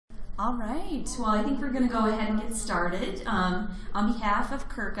All right, well, I think we're going to go ahead and get started. On behalf of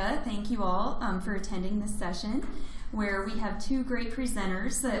CRCAIH, thank you all for attending this session, where we have two great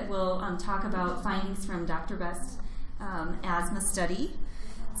presenters that will talk about findings from Dr. Best's asthma study.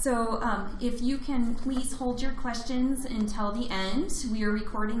 So if you can please hold your questions until the end. We are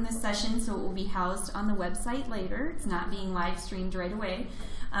recording this session, so it will be housed on the website later. It's not being live streamed right away.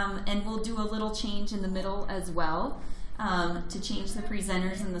 And we'll do a little change in the middle as well. To change the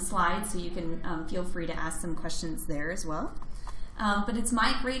presenters and the slides, so you can feel free to ask some questions there as well. But it's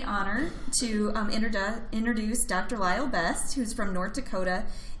my great honor to introduce Dr. Lyle Best, who's from North Dakota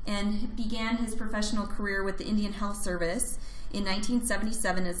and began his professional career with the Indian Health Service in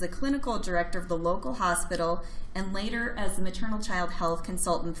 1977 as the clinical director of the local hospital and later as the maternal child health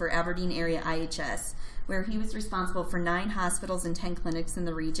consultant for Aberdeen area IHS, where he was responsible for 9 hospitals and 10 clinics in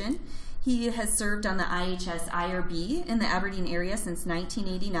the region. He has served on the IHS IRB in the Aberdeen area since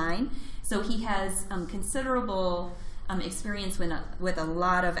 1989, so he has considerable experience with a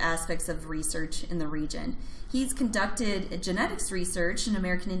lot of aspects of research in the region. He's conducted genetics research in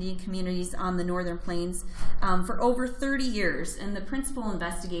American Indian communities on the Northern Plains for over 30 years, and the principal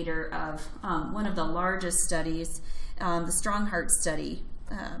investigator of one of the largest studies, the Strong Heart study,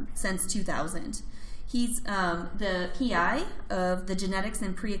 since 2000. He's the PI of the Genetics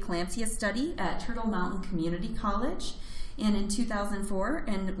and Preeclampsia study at Turtle Mountain Community College and in 2004,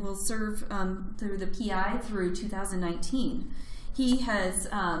 and will serve through the PI through 2019. He has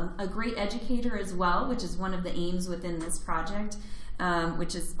a great educator as well, which is one of the aims within this project,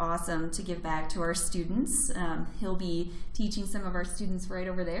 which is awesome to give back to our students. He'll be teaching some of our students right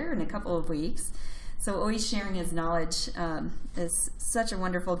over there in a couple of weeks. So always sharing his knowledge is such a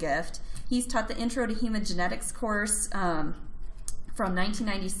wonderful gift. He's taught the Intro to Human Genetics course from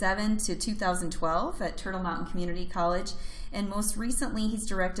 1997 to 2012 at Turtle Mountain Community College. And most recently, he's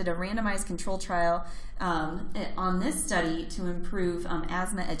directed a randomized control trial on this study to improve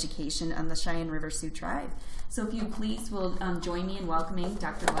asthma education on the Cheyenne River Sioux tribe. So if you please will join me in welcoming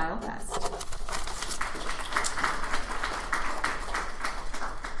Dr. Lyle Best.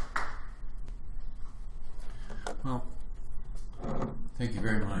 Well, thank you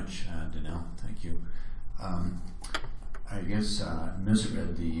very much, Danelle. Thank you. I guess I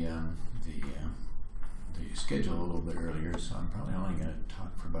misread the schedule a little bit earlier, so I'm probably only going to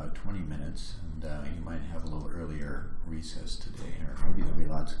talk for about 20 minutes, and you might have a little earlier recess today, or maybe there'll be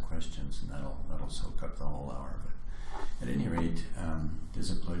lots of questions, and that'll soak up the whole hour. But at any rate, it is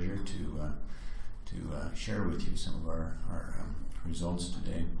a pleasure to share with you some of our results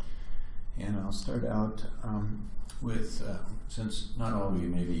today. And I'll start out with, since not all of you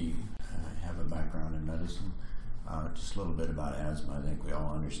maybe have a background in medicine, just a little bit about asthma. I think we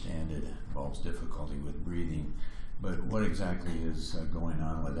all understand it involves difficulty with breathing, but what exactly is going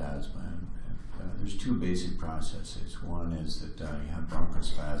on with asthma? There's 2 basic processes. One is that you have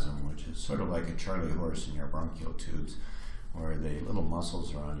bronchospasm, which is sort of like a Charlie horse in your bronchial tubes, where the little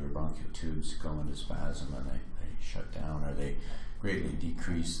muscles around your bronchial tubes go into spasm and they shut down, or they greatly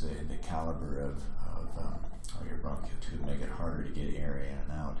decrease the caliber of your bronchial tube, make it harder to get air in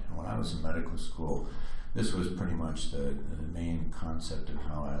and out. And when I was in medical school, this was pretty much the main concept of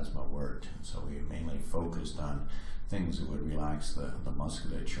how asthma worked. And so we mainly focused on things that would relax the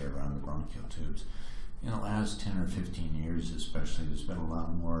musculature around the bronchial tubes. In the last 10 or 15 years especially, there's been a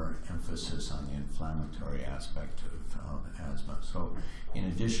lot more emphasis on the inflammatory aspect of asthma. So in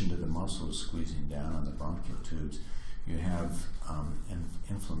addition to the muscles squeezing down on the bronchial tubes, you have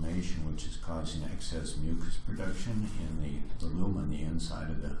inflammation, which is causing excess mucus production in the lumen, the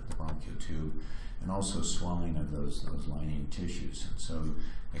inside of the bronchial tube, and also swelling of those lining tissues. And so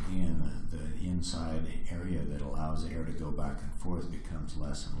again, the inside area that allows air to go back and forth becomes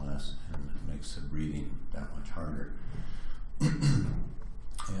less and less, and it makes the breathing that much harder.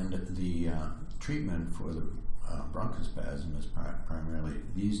 And the treatment for the bronchospasm is primarily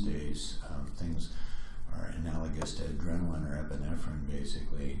these days things are analogous to adrenaline or epinephrine,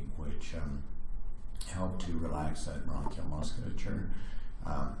 basically, which help to relax that bronchial musculature.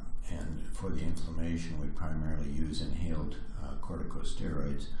 And for the inflammation, we primarily use inhaled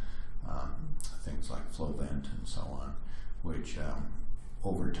corticosteroids, things like Flovent and so on, which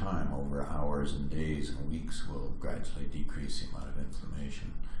over time, over hours and days and weeks, will gradually decrease the amount of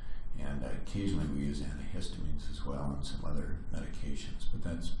inflammation. And occasionally we use antihistamines as well and some other medications, but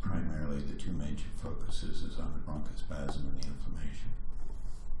that's primarily the 2 major focuses is on the bronchospasm and the inflammation.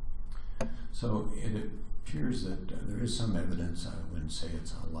 So it appears that there is some evidence, I wouldn't say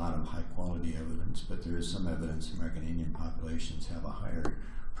it's a lot of high quality evidence, but there is some evidence American Indian populations have a higher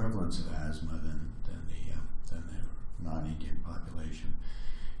prevalence of asthma than the non-Indian population.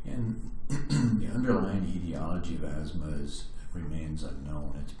 And underlying etiology of asthma remains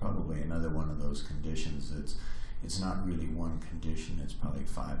unknown. It's probably another one of those conditions it's not really one condition. It's probably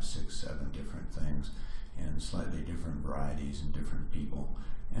 5, 6, 7 different things, and slightly different varieties in different people,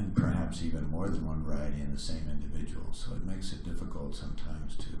 and perhaps even more than one variety in the same individual. So it makes it difficult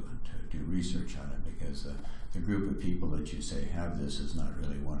sometimes to do research on it, because the group of people that you say have this is not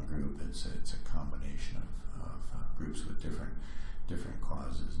really one group. It's a combination of groups with different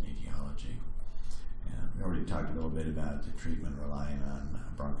causes and etiology. And we already talked a little bit about the treatment relying on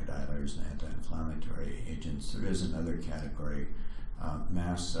bronchodilators and anti-inflammatory agents. There is another category.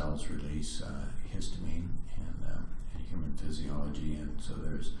 Mast cells release histamine in human physiology, and so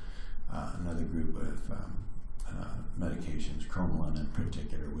there's another group of medications, cromolyn in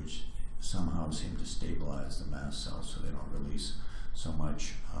particular, which somehow seem to stabilize the mast cells so they don't release so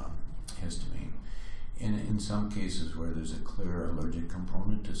much histamine. In some cases where there's a clear allergic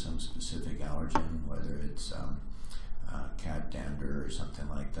component to some specific allergen, whether it's cat dander or something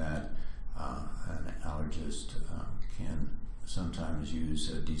like that, an allergist can sometimes use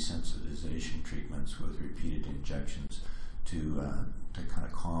desensitization treatments with repeated injections to kind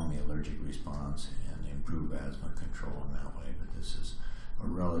of calm the allergic response and improve asthma control in that way. But this is a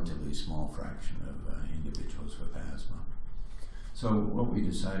relatively small fraction of individuals with asthma. So what we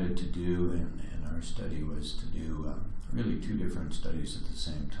decided to do in our study was to do really 2 different studies at the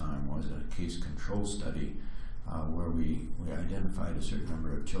same time. One was a case control study where we identified a certain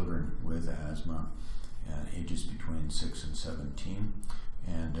number of children with asthma, ages between 6 and 17,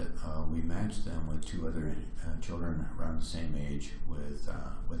 and we matched them with 2 other children around the same age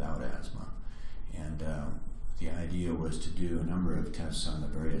without asthma. And the idea was to do a number of tests on the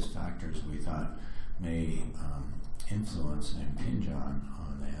various factors we thought may influence and impinge on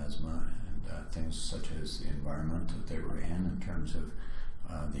the asthma, and things such as the environment that they were in terms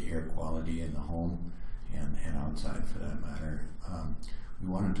of the air quality in the home and outside for that matter. We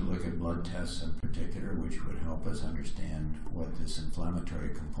wanted to look at blood tests in particular, which would help us understand what this inflammatory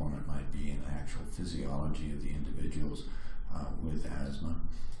component might be in the actual physiology of the individuals with asthma.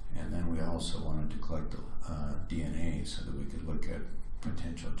 And then we also wanted to collect DNA so that we could look at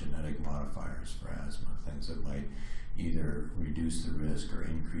potential genetic modifiers for asthma, things that might either reduce the risk or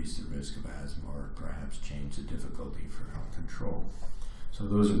increase the risk of asthma, or perhaps change the difficulty for control. So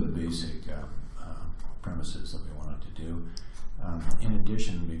those are the basic premises that we wanted to do. In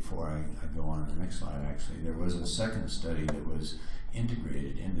addition, before I go on to the next slide, actually, there was a second study that was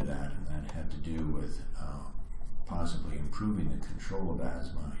integrated into that, and that had to do with possibly improving the control of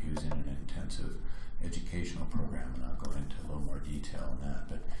asthma using an intensive educational program, and I'll go into a little more detail on that.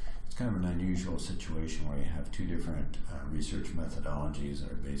 But it's kind of an unusual situation where you have 2 different research methodologies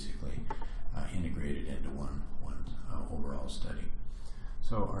that are basically integrated into one overall study.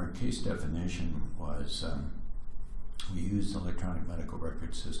 So our case definition was we used the electronic medical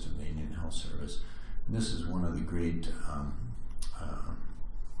record system, the Indian Health Service. And this is one of the great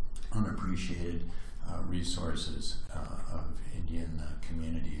unappreciated resources of Indian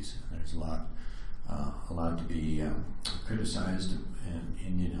communities. And there's a lot to be criticized in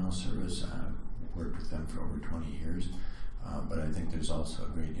Indian Health Service. I've worked with them for over 20 years, but I think there's also a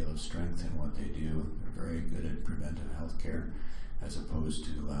great deal of strength in what they do. They're very good at preventive health care, as opposed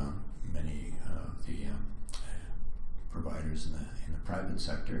to many of the providers in the private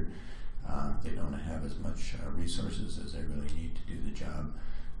sector. They don't have as much resources as they really need to do the job.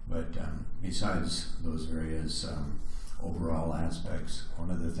 But besides those various overall aspects,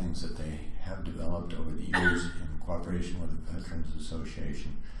 one of the things that they have developed over the years in cooperation with the Veterans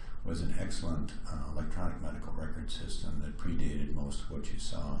Association was an excellent electronic medical record system that predated most of what you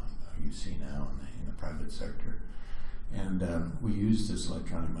see now in the private sector. And we used this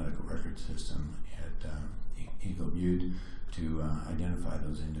electronic medical record system at Eagle Butte to identify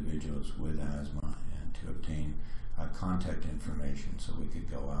those individuals with asthma and to obtain contact information so we could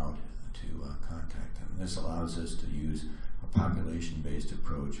go out to contact them. This allows us to use a population-based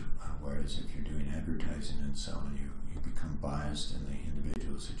approach, whereas if you're doing advertising and so on, you become biased in the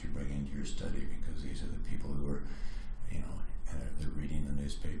individuals that you bring into your study, because these are the people who are, they're reading the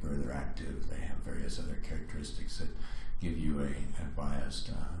newspaper, they're active, they have various other characteristics that give you a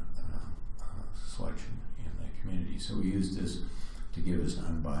biased selection in the community. So we use this to give us an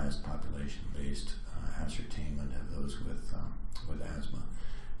unbiased population-based ascertainment of those with asthma.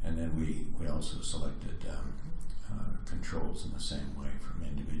 And then we also selected controls in the same way from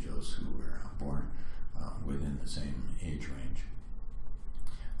individuals who were born within the same age range.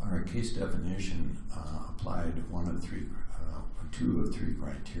 Our case definition applied two of three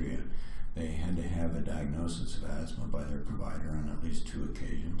criteria. They had to have a diagnosis of asthma by their provider on at least 2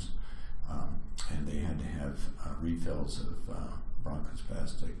 occasions, and have refills of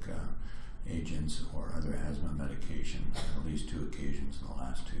bronchospastic agents or other asthma medication on at least 2 occasions in the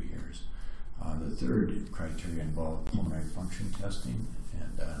last 2 years. The third criteria involved pulmonary function testing,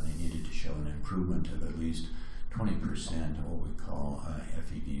 and they needed to show an improvement of at least 20% of what we call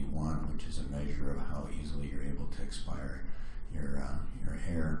FEV1, which is a measure of how easily you're able to expire your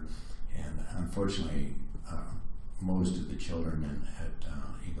air. And unfortunately, most of the children at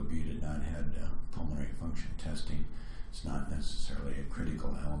Eagle Butte did not have pulmonary function testing. It's not necessarily a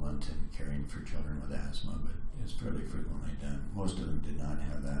critical element in caring for children with asthma, but it's fairly frequently done. Most of them did not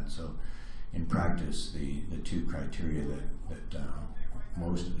have that. So in practice, the 2 criteria that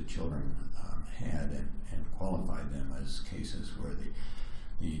most of the children had and qualified them as cases were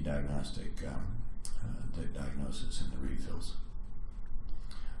the diagnostic, the diagnosis and the refills.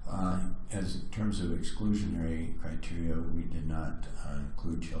 As in terms of exclusionary criteria, we did not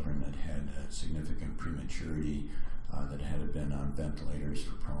include children that had significant prematurity, that had been on ventilators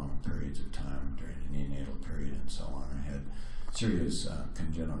for prolonged periods of time during the neonatal period and so on, or had serious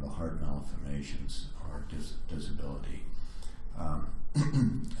congenital heart malformations or disability.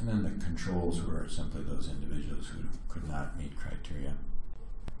 And then the controls were simply those individuals who could not meet criteria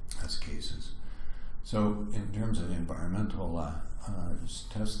as cases. So in terms of the environmental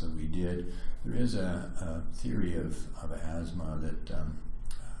tests that we did, there is a theory of asthma that,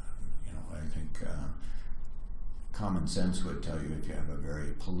 I think common sense would tell you if you have a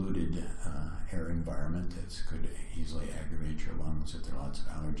very polluted air environment, that could easily aggravate your lungs if there are lots of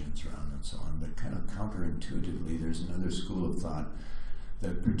allergens around and so on. But kind of counterintuitively, there's another school of thought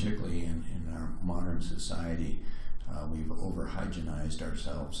that particularly in our modern society, we've over-hygienized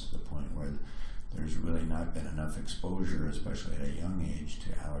ourselves to the point where there's really not been enough exposure, especially at a young age, to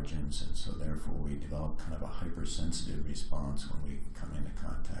allergens, and so therefore we develop kind of a hypersensitive response when we come into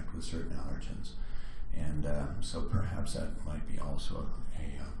contact with certain allergens. And so perhaps that might be also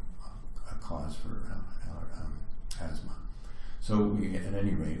a cause for asthma. So at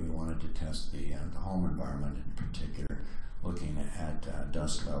any rate, we wanted to test the home environment in particular, looking at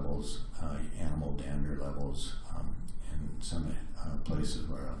dust levels, animal dander levels, in some places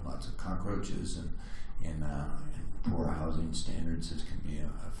where lots of cockroaches, and in poor housing standards, this can be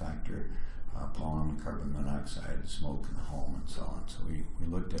a factor, pollen, carbon monoxide, smoke in the home, and so on. So we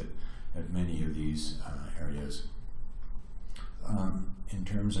looked at many of these areas. In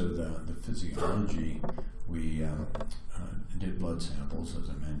terms of the physiology, we did blood samples, as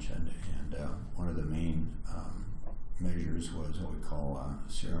I mentioned, and one of the main measures was what we call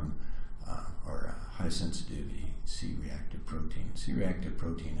serum or high sensitivity C-reactive protein. C-reactive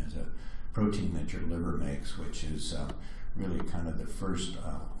protein is a protein that your liver makes, which is really kind of the first,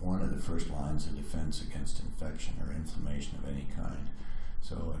 one of the first lines of defense against infection or inflammation of any kind.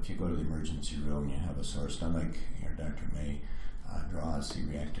 So if you go to the emergency room and you have a sore stomach, your doctor may draw a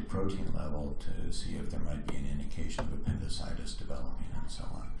C-reactive protein level to see if there might be an indication of appendicitis developing and so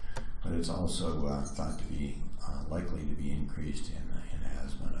on. But it's also thought to be likely to be increased in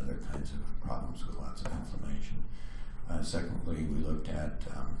asthma and other kinds of problems with lots of inflammation. Secondly, we looked at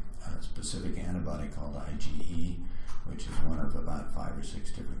a specific antibody called IgE, which is one of about 5 or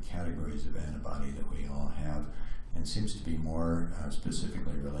 6 different categories of antibody that we all have, and seems to be more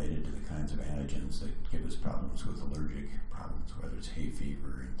specifically related to the kinds of antigens that give us problems with allergic problems, whether it's hay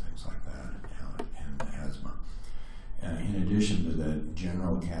fever and things like that, and asthma. In addition to the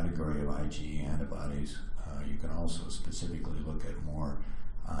general category of IgE antibodies, you can also specifically look at more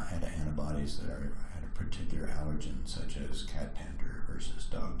at antibodies that are at a particular allergen, such as cat dander versus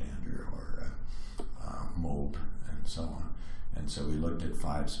dog dander, or mold, and so on. And so we looked at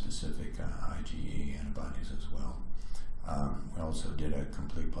 5 specific IgE antibodies as well. We also did a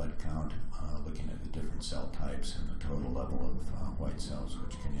complete blood count, looking at the different cell types and the total level of white cells,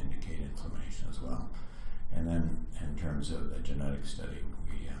 which can indicate inflammation as well. And then in terms of the genetic study,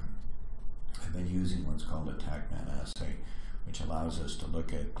 we have been using what's called a TACMAN assay, which allows us to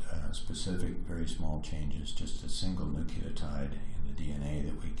look at specific, very small changes, just a single nucleotide in the DNA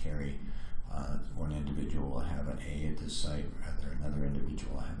that we carry. One individual will have an A at this site, rather another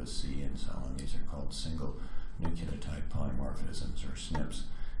individual will have a C, and so on. These are called single nucleotide polymorphisms, or SNPs,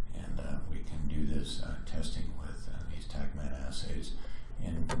 and we can do this testing with these TACMAN assays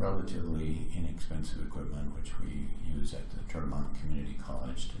in relatively inexpensive equipment, which we use at the Turtlemont Community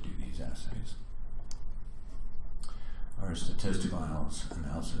College to do these assays. Our statistical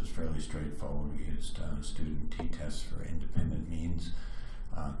analysis is fairly straightforward. We used student t-tests for independent means,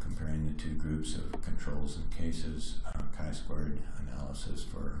 comparing the 2 groups of controls and cases, chi-squared analysis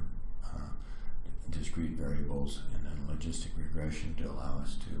for discrete variables, and then logistic regression to allow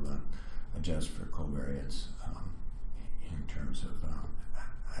us to adjust for covariates in terms of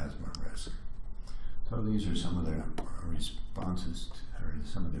asthma risk. So these are some of the responses, or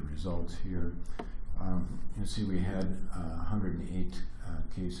some of the results here. You see we had 108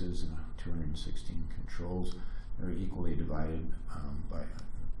 cases and 216 controls. They're equally divided by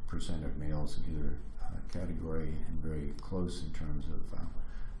percent of males in either category, and very close in terms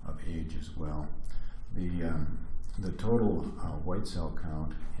of age as well. The total white cell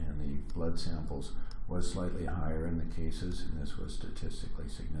count in the blood samples was slightly higher in the cases, and this was statistically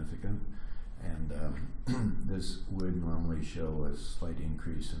significant. And this would normally show a slight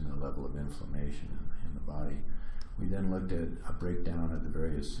increase in the level of inflammation in the body. We then looked at a breakdown of the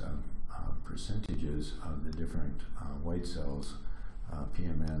various percentages of the different white cells,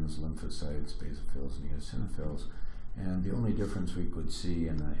 PMNs, lymphocytes, basophils, and eosinophils. And the only difference we could see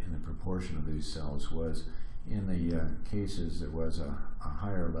in the proportion of these cells was in the cases there was a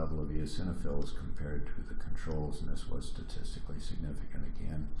higher level of eosinophils compared to the controls, and this was statistically significant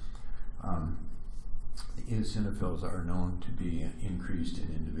again. The eosinophils are known to be increased in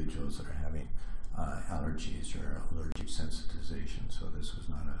individuals that are having allergies or allergic sensitization, so this was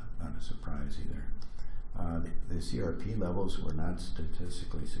not a surprise either. The CRP levels were not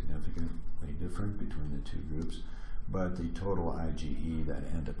statistically significantly different between the two groups, but the total IgE, that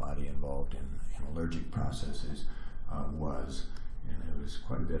antibody involved in allergic processes, was, and it was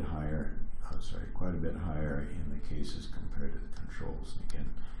quite a bit higher. Higher in the cases compared to the controls. And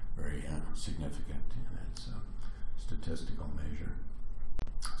again, very significant in its statistical measure.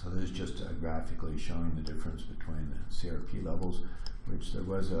 So this is just graphically showing the difference between the CRP levels, which there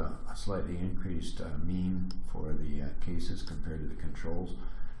was a slightly increased mean for the cases compared to the controls,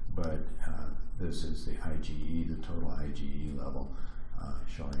 but this is the IgE, the total IgE level,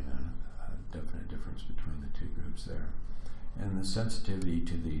 showing a definite difference between the two groups there. And the sensitivity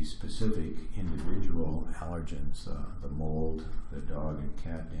to the specific individual allergens, the mold, the dog and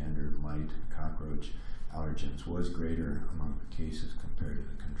cat dander, mite, cockroach allergens, was greater among the cases compared to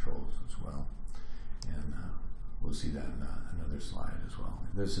the controls as well. And we'll see that in another slide as well.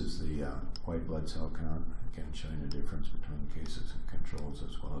 This is the white blood cell count, again showing the difference between cases and controls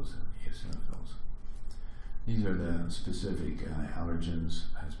as well as eosinophils. These are the specific allergens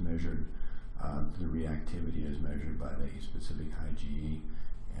as measured. The reactivity is measured by the specific IgE,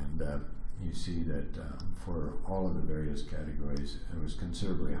 and you see that for all of the various categories, there was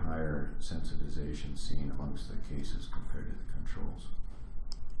considerably higher sensitization seen amongst the cases compared to the controls.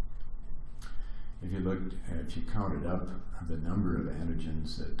 If you counted up the number of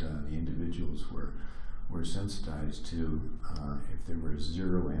antigens that the individuals were sensitized to, if there were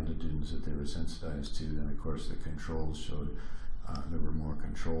 0 antigens that they were sensitized to, then of course the controls showed there were more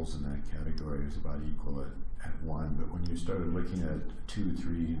controls in that category. It was about equal at 1, but when you started looking at 2, 3,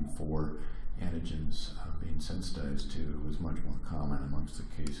 and 4 antigens being sensitized to, it was much more common amongst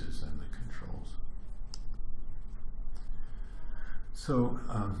the cases than the controls. So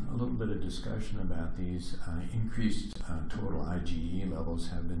a little bit of discussion about these. Increased total IgE levels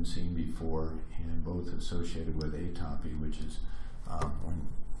have been seen before, and both associated with atopy, which is when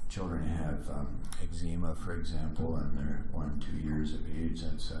children have eczema, for example, and they're 1 to 2 years of age.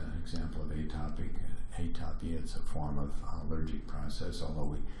 That's an example of atopy. It's a form of allergic process, although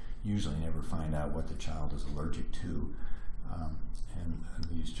we usually never find out what the child is allergic to. And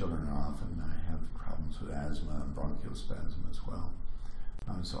these children often have problems with asthma and bronchial spasm as well.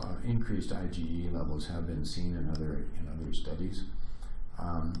 So increased IgE levels have been seen in other studies.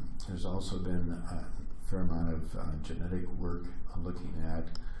 There's also been a fair amount of genetic work looking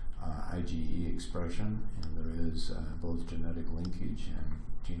at IgE expression, and there is both genetic linkage and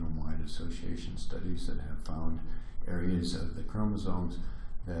genome-wide association studies that have found areas of the chromosomes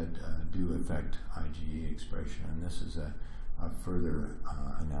that do affect IgE expression, and this is a further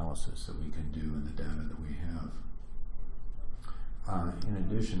analysis that we can do in the data that we have. In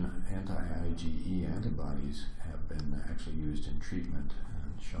addition, anti-IgE antibodies have been actually used in treatment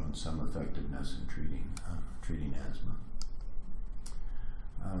and shown some effectiveness in treating asthma.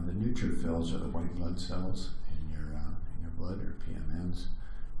 The neutrophils are the white blood cells in your blood, or PMNs,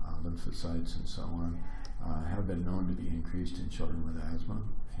 lymphocytes, and so on, have been known to be increased in children with asthma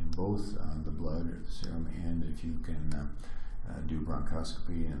in both the blood or the serum, and if you can do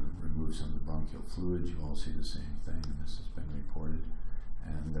bronchoscopy and remove some of the bronchial fluid, you all see the same thing, and this has been reported.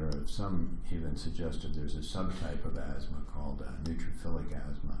 And there are some even suggested there's a subtype of asthma called neutrophilic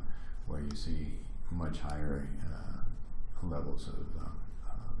asthma, where you see much higher levels of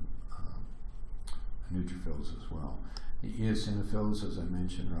neutrophils as well. The eosinophils, as I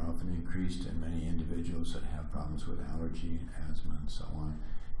mentioned, are often increased in many individuals that have problems with allergy, asthma, and so on,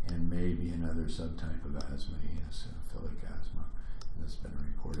 and may may be another subtype of asthma, eosinophilic asthma. That's been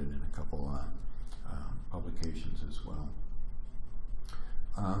reported in a couple publications as well.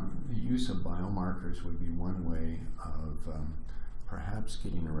 The use of biomarkers would be one way of perhaps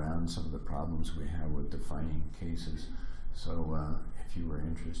getting around some of the problems we have with defining cases. So if you were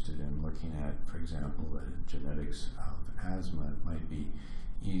interested in looking at, for example, the genetics of asthma, it might be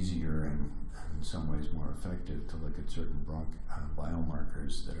easier and in some ways more effective to look at certain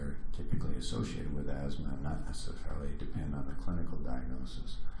biomarkers that are typically associated with asthma and not necessarily depend on the clinical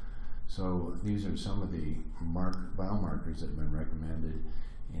diagnosis. So these are some of the biomarkers that have been recommended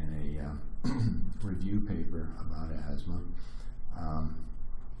in a review paper about asthma.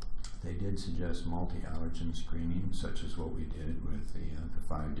 They did suggest multi-allergen screening, such as what we did with the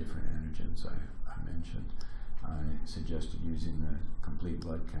 5 different antigens I mentioned. I suggested using the complete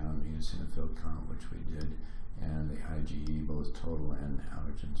blood count, the eosinophil count, which we did, and the IgE, both total and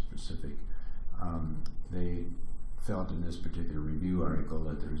allergen specific. They felt in this particular review article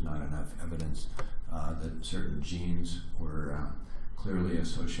that there was not enough evidence that certain genes were clearly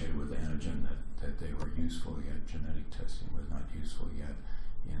associated with the antigen, that they were useful yet. Genetic testing was not useful yet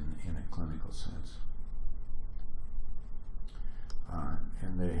in a clinical sense.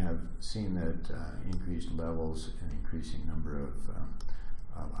 And they have seen that increased levels and increasing number of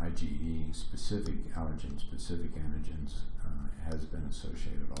IgE-specific, allergen-specific antigens has been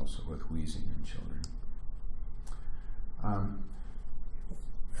associated also with wheezing in children.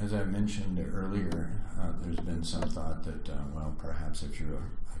 As I mentioned earlier, there's been some thought that, well, perhaps if you're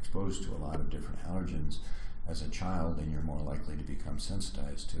exposed to a lot of different allergens as a child, then you're more likely to become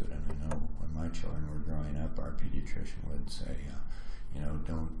sensitized to it. And I know when my children were growing up, our pediatrician would say,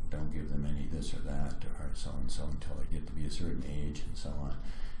 don't give them any this or that or so-and-so until they get to be a certain age and so on.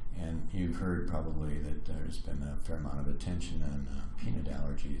 And you've heard probably that there's been a fair amount of attention on peanut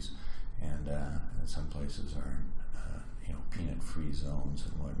allergies, and some places are peanut-free zones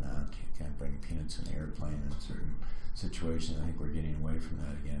and whatnot. You can't bring peanuts in the airplane in certain situations. I think we're getting away from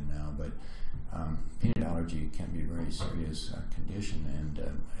that again now, but peanut allergy can be a very serious condition,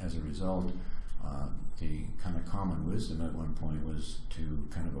 and as a result, the kind of common wisdom at one point was to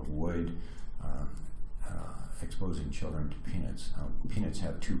kind of avoid exposing children to peanuts. Now, peanuts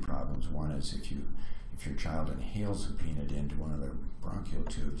have 2 problems. One is if your child inhales a peanut into one of their bronchial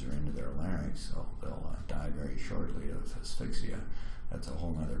tubes or into their larynx, they'll die very shortly of asphyxia. That's a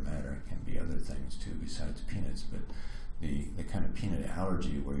whole other matter. It can be other things too besides peanuts, but the kind of peanut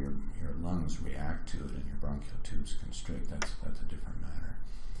allergy where your lungs react to it and your bronchial tubes constrict, that's a different matter.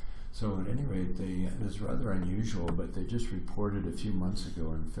 So at any rate, it was rather unusual, but they just reported a few months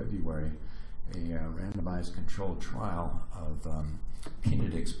ago in February a randomized controlled trial of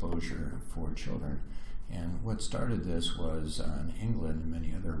peanut exposure for children. And what started this was in England and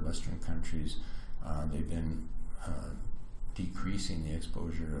many other Western countries, they've been decreasing the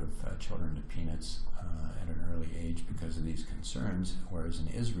exposure of children to peanuts at an early age because of these concerns, whereas in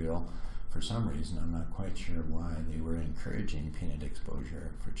Israel, for some reason, I'm not quite sure why, they were encouraging peanut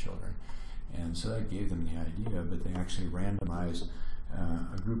exposure for children. And so that gave them the idea, but they actually randomized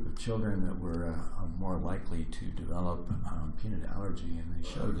a group of children that were more likely to develop peanut allergy, and they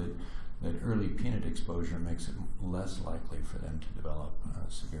showed that early peanut exposure makes it less likely for them to develop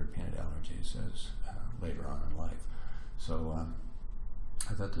severe peanut allergies as later on in life. So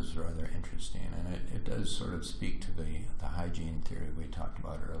I thought this was rather interesting, and it does sort of speak to the hygiene theory we talked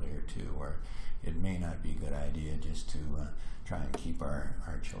about earlier too, where it may not be a good idea just to try and keep our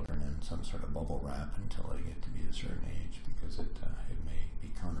children in some sort of bubble wrap until they get to be a certain age, because it may be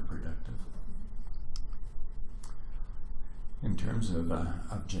counterproductive. In terms of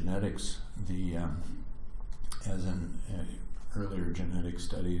genetics, as in earlier genetic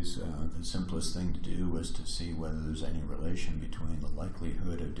studies, the simplest thing to do was to see whether there's any relation between the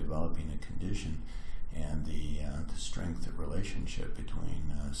likelihood of developing a condition and the strength of relationship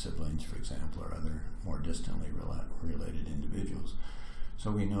between siblings, for example, or other more distantly related individuals.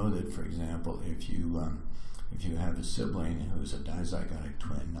 So we know that, for example, if you have a sibling who's a dizygotic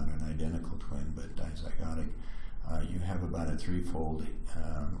twin, not an identical twin, but dizygotic, you have about a 3-fold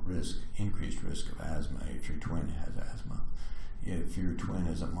increased risk of asthma if your twin has asthma. If your twin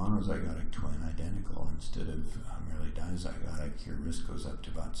is a monozygotic twin, identical, instead of merely dizygotic, your risk goes up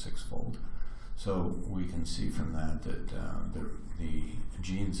to about 6-fold. So we can see from that the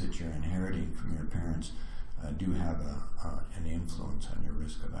genes that you're inheriting from your parents do have an influence on your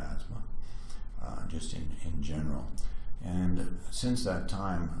risk of asthma, just in general. And since that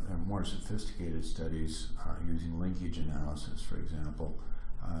time, more sophisticated studies using linkage analysis, for example,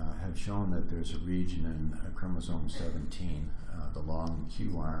 have shown that there's a region in chromosome 17, the long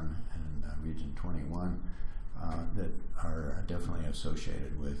Q arm, and region 21 that are definitely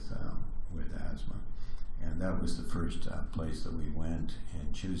associated with asthma. And that was the first place that we went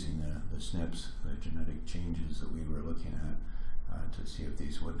in choosing the SNPs, the genetic changes that we were looking at to see if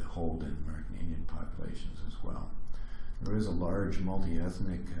these would hold in American Indian populations as well. There is a large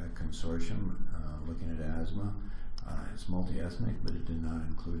multi-ethnic consortium looking at asthma. It's multi-ethnic, but it did not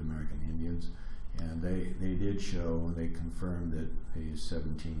include American Indians. And they did show, they confirmed that the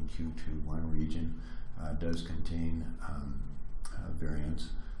 17q21 region does contain variants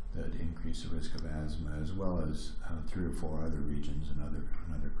that increase the risk of asthma, as well as 3 or 4 other regions and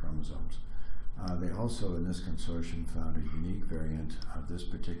other chromosomes. They also, in this consortium, found a unique variant of this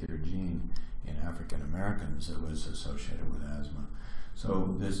particular gene in African Americans that was associated with asthma.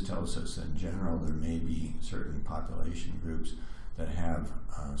 So this tells us that in general there may be certain population groups that have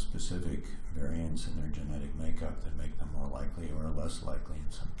specific variants in their genetic makeup that make them more likely or less likely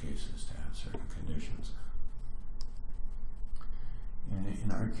in some cases to have certain conditions. And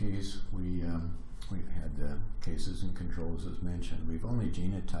in our case, we've had cases and controls as mentioned. We've only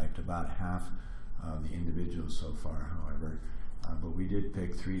genotyped about half of the individuals so far, however, but we did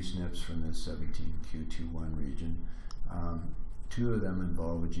pick 3 SNPs from this 17q21 region. 2 of them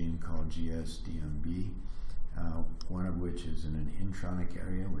involve a gene called GSDMB, one of which is in an intronic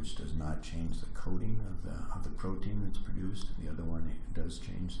area, which does not change the coding of the protein that's produced. The other one does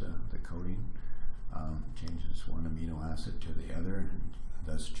change the coding, changes one amino acid to the other, and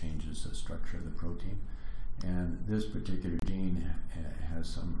thus changes the structure of the protein. And this particular gene has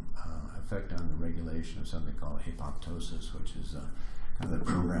some effect on the regulation of something called apoptosis, which is kind of the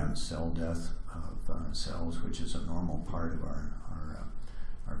programmed cell death of cells, which is a normal part of our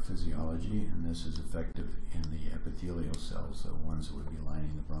physiology, and this is effective in the epithelial cells, the ones that would be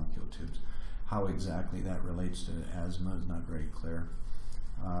lining the bronchial tubes. How exactly that relates to asthma is not very clear.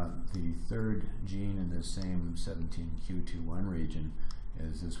 The third gene in the same 17q21 region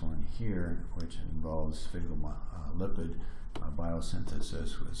is this one here, which involves sphingolipid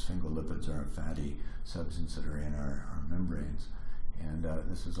biosynthesis, which sphingolipids are a fatty substance that are in our membranes. And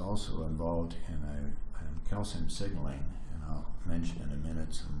this is also involved in calcium signaling, and I'll mention in a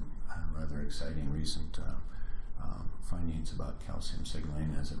minute some rather exciting recent findings about calcium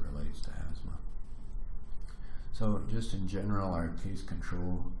signaling as it relates to asthma. So just in general, our case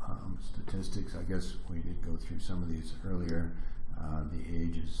control statistics, I guess we did go through some of these earlier. The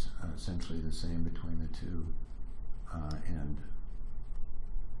age is essentially the same between the two, and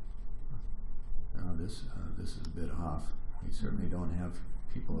this is a bit off. We certainly don't have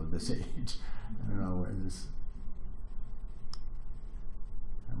people of this age. I don't know where this.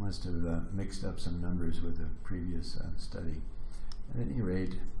 I must have mixed up some numbers with a previous study. At any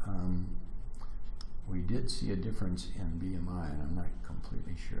rate, we did see a difference in BMI, and I'm not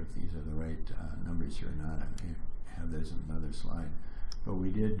completely sure if these are the right numbers here or not. I may have this in another slide. But we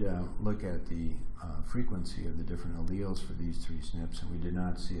did look at the frequency of the different alleles for these 3 SNPs, and we did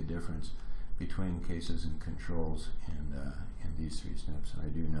not see a difference between cases and controls in these 3 SNPs. And I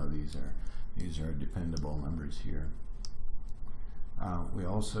do know these are dependable numbers here. We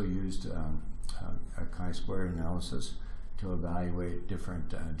also used a chi-square analysis to evaluate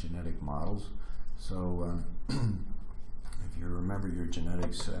different genetic models. So if you remember your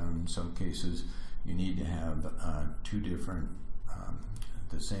genetics, in some cases you need to have 2 different,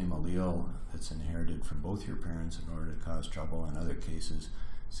 the same allele that's inherited from both your parents in order to cause trouble. In other cases,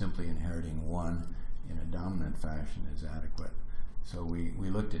 simply inheriting one in a dominant fashion is adequate. So we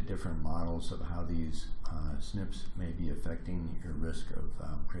looked at different models of how these SNPs may be affecting your risk of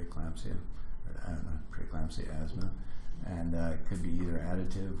preeclampsia, asthma, and it could be either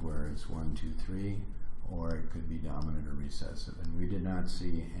additive, where it's 1, 2, 3, or it could be dominant or recessive. And we did not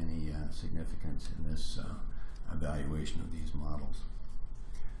see any significance in this evaluation of these models.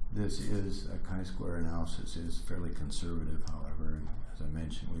 This is a chi-square analysis, is fairly conservative, however, and as I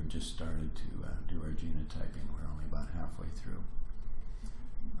mentioned, we've just started to do our genotyping. We're only about halfway through.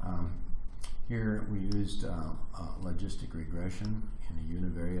 Here we used logistic regression in a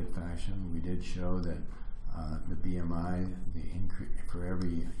univariate fashion. We did show that the BMI, for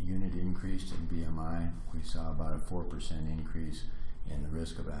every unit increase in BMI, we saw about a 4% increase in the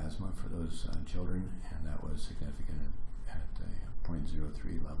risk of asthma for those children, and that was significant at the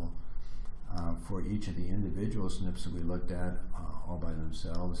 0.03 level. For each of the individual SNPs that we looked at all by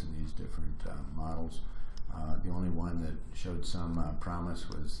themselves in these different models, the only one that showed some promise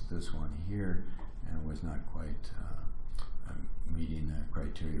was this one here, and was not quite meeting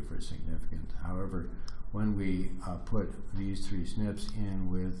criteria for significance. However, when we put these 3 SNPs in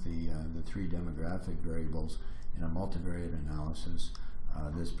with the 3 demographic variables in a multivariate analysis,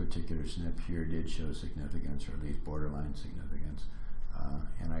 this particular SNP here did show significance, or at least borderline significance.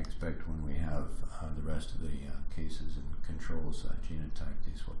 And I expect when we have the rest of the cases and controls genotype,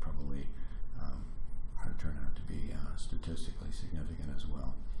 these will probably turn out to be statistically significant as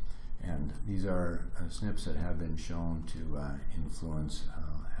well. And these are SNPs that have been shown to influence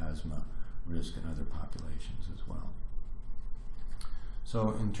asthma risk in other populations as well.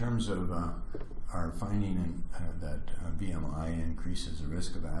 So in terms of our finding that BMI increases the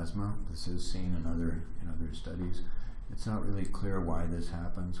risk of asthma, this is seen in other studies. It's not really clear why this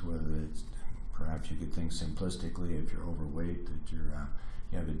happens, whether it's perhaps you could think simplistically if you're overweight that you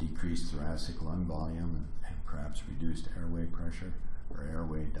have a decreased thoracic lung volume and perhaps reduced airway pressure or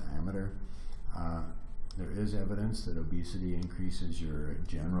airway diameter. There is evidence that obesity increases your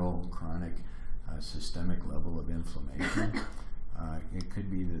general chronic systemic level of inflammation. It could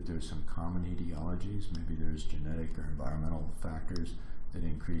be that there's some common etiologies. Maybe there's genetic or environmental factors that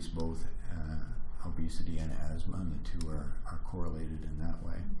increase both obesity and asthma, and the 2 are correlated in that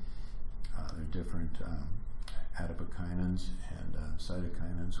way. There are different adipokinins and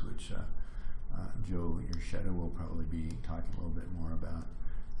cytokinins, which Joe Yershetta will probably be talking a little bit more about.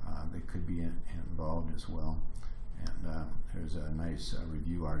 They could be involved as well. And there's a nice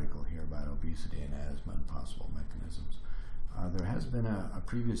review article here about obesity and asthma and possible mechanisms. There has been a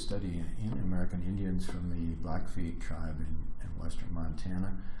previous study in American Indians from the Blackfeet tribe in western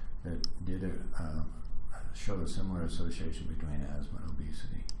Montana that did show a similar association between asthma and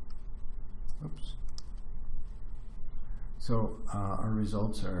obesity. Oops. So our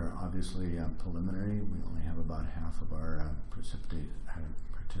results are obviously preliminary. We only have about half of our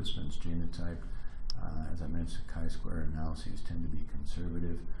participants genotyped. As I mentioned, chi-square analyses tend to be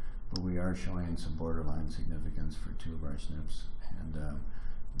conservative, but we are showing some borderline significance for 2 of our SNPs, and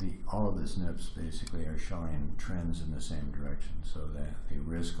all of the SNPs basically are showing trends in the same direction, so that the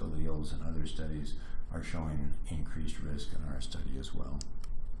risk alleles in other studies are showing increased risk in our study as well.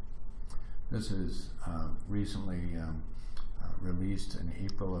 This is recently released in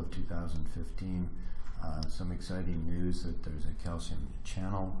April of 2015. Some exciting news that there's a calcium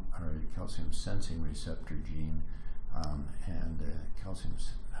channel, or a calcium sensing receptor gene, and the calcium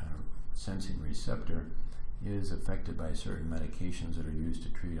sensing receptor is affected by certain medications that are used to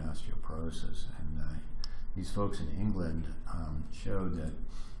treat osteoporosis. And these folks in England showed that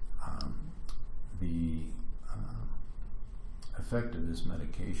the effect of this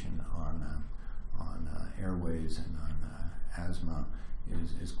medication on airways and on asthma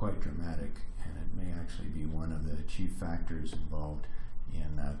is quite dramatic, and it may actually be one of the chief factors involved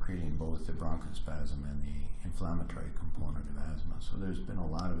in creating both the bronchospasm and the inflammatory component of asthma. So there's been a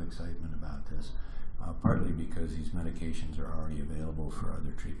lot of excitement about this, partly because these medications are already available for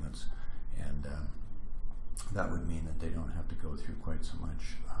other treatments, and that would mean that they don't have to go through quite so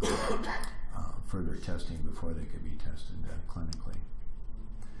much further testing before they could be tested clinically.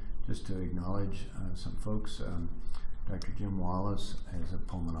 Just to acknowledge some folks, Dr. Jim Wallace is a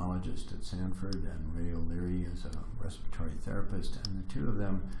pulmonologist at Sanford, and Ray O'Leary is a respiratory therapist, and the 2 of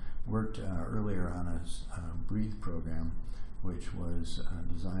them worked earlier on a BREATHE program, which was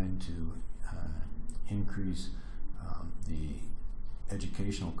designed to increase the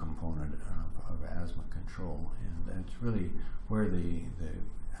educational component of asthma control, and that's really where the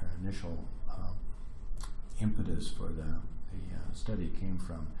initial impetus for the study came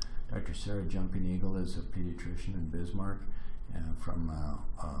from. Dr. Sarah Jumping Eagle is a pediatrician in Bismarck, from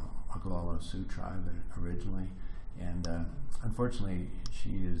Oglala Sioux tribe originally, and unfortunately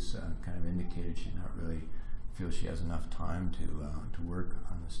she is kind of indicated she's not really feels she has enough time to work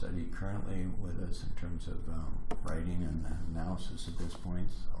on the study currently with us in terms of writing and analysis at this point.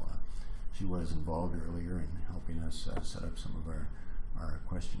 So she was involved earlier in helping us set up some of our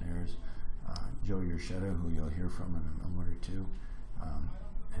questionnaires. Joe Yershetta, who you'll hear from in a moment or 2,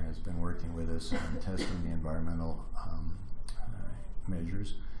 has been working with us on testing the environmental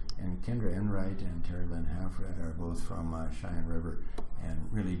measures. And Kendra Enright and Terry Lynn Halfred are both from Cheyenne River, and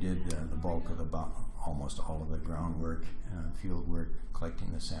really did the bulk of almost all of the groundwork, field work,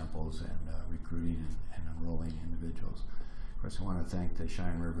 collecting the samples and recruiting and enrolling individuals. Of course, I want to thank the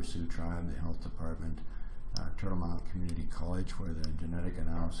Cheyenne River Sioux Tribe, the Health Department, Turtle Mountain Community College, where the genetic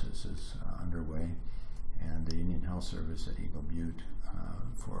analysis is underway, and the Indian Health Service at Eagle Butte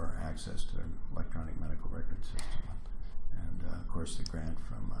for access to their electronic medical record system, and of course the grant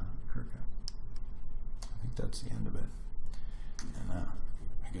from CRCAIH. I think that's the end of it, and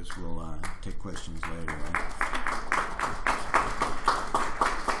I guess we'll take questions later, right?